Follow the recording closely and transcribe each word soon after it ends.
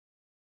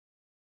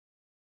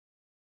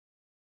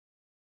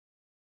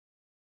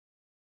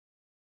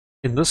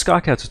In this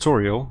SkyCAD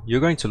tutorial,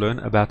 you're going to learn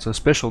about a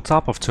special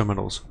type of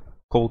terminals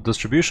called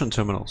distribution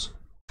terminals,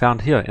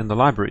 found here in the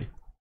library.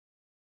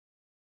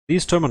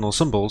 These terminal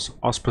symbols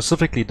are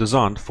specifically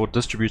designed for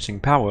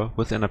distributing power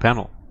within a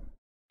panel,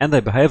 and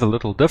they behave a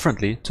little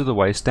differently to the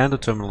way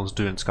standard terminals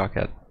do in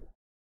SkyCAD.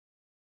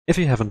 If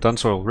you haven't done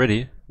so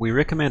already, we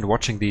recommend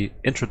watching the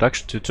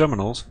Introduction to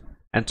Terminals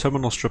and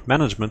Terminal Strip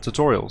Management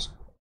tutorials.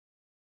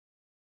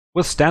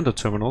 With standard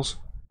terminals,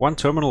 one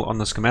terminal on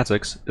the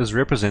schematics is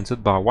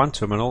represented by one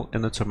terminal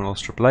in the terminal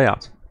strip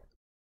layout.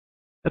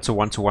 It's a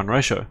 1-to-1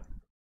 ratio.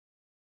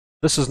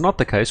 This is not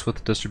the case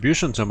with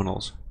distribution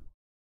terminals.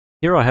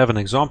 Here I have an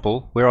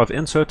example where I've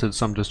inserted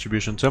some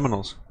distribution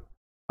terminals.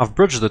 I've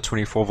bridged the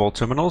 24-volt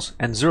terminals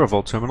and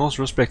 0-volt terminals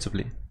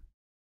respectively.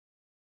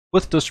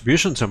 With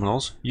distribution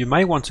terminals, you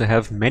may want to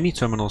have many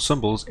terminal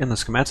symbols in the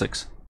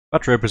schematics,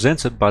 but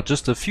represented by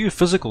just a few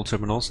physical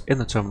terminals in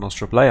the terminal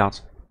strip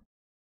layout.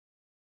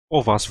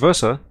 Or vice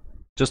versa,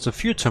 just a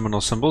few terminal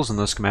symbols in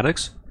the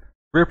schematics,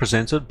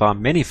 represented by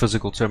many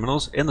physical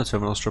terminals in the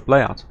terminal strip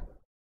layout.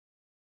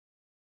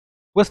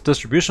 With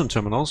distribution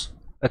terminals,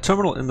 a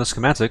terminal in the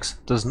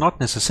schematics does not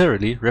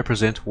necessarily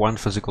represent one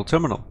physical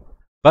terminal,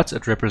 but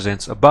it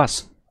represents a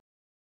bus.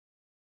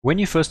 When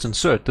you first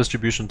insert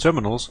distribution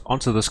terminals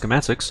onto the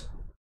schematics,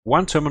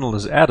 one terminal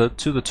is added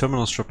to the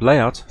terminal strip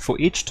layout for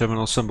each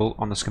terminal symbol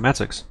on the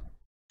schematics,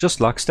 just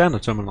like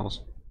standard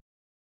terminals.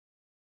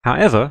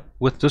 However,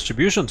 with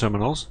distribution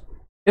terminals,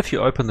 if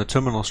you open the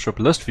terminal strip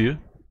list view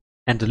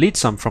and delete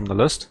some from the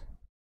list,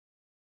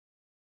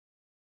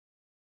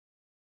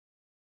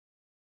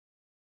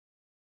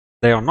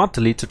 they are not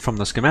deleted from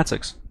the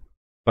schematics,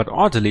 but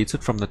are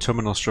deleted from the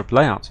terminal strip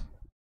layout.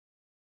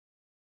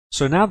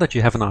 So now that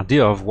you have an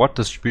idea of what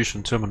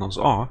distribution terminals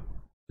are,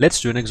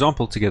 let's do an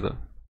example together.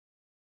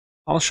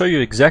 I'll show you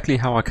exactly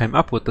how I came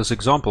up with this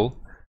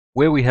example,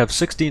 where we have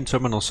 16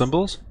 terminal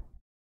symbols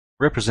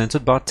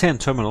represented by 10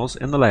 terminals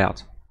in the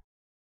layout.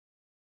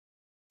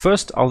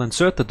 First, I'll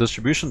insert the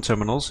distribution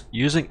terminals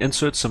using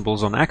insert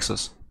symbols on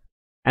axis,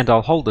 and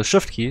I'll hold the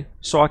shift key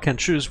so I can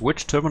choose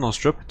which terminal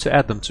strip to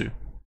add them to.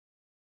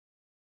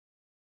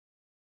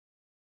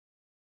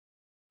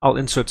 I'll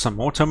insert some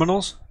more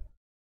terminals.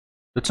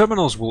 The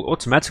terminals will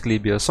automatically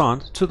be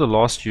assigned to the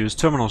last used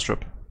terminal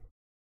strip.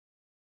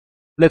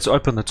 Let's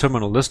open the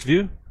terminal list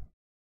view,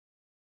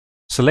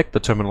 select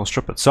the terminal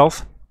strip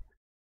itself,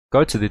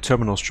 go to the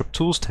Terminal Strip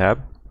Tools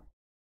tab,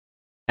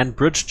 and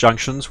bridge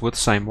junctions with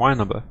same Y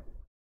number.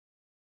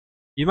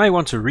 You may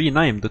want to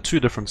rename the two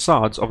different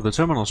sides of the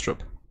terminal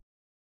strip.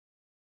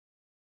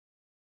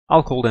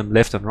 I'll call them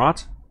left and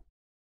right.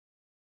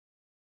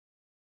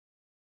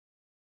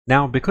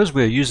 Now, because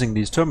we are using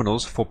these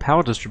terminals for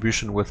power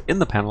distribution within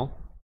the panel,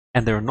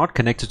 and they are not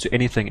connected to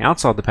anything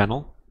outside the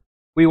panel,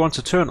 we want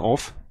to turn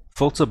off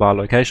Filter by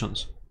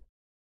Locations.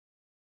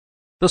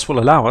 This will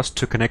allow us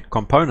to connect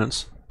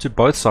components to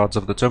both sides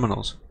of the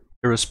terminals,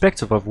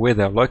 irrespective of where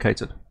they are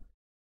located.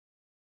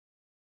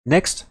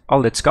 Next,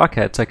 I'll let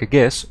SkyCAD take a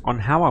guess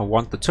on how I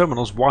want the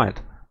terminals wired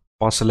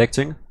by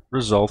selecting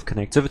Resolve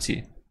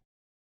Connectivity.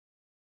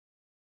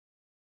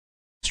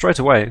 Straight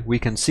away, we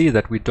can see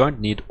that we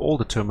don't need all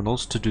the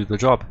terminals to do the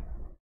job.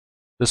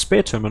 The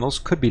spare terminals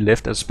could be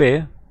left as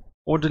spare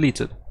or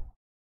deleted.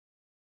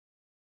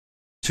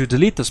 To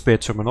delete the spare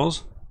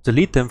terminals,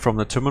 delete them from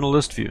the terminal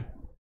list view.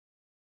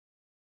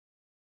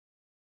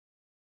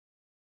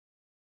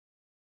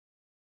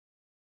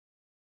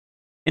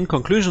 In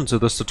conclusion to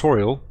this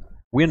tutorial,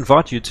 we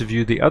invite you to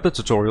view the other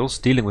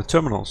tutorials dealing with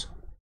terminals: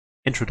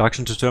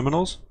 Introduction to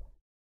Terminals,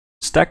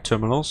 Stack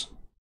Terminals,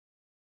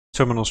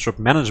 Terminal Strip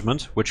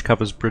Management, which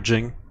covers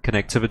bridging,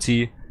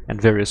 connectivity,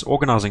 and various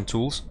organizing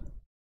tools,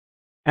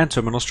 and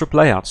Terminal Strip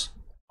Layouts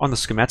on the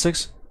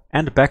schematics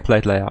and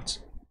backplate layouts.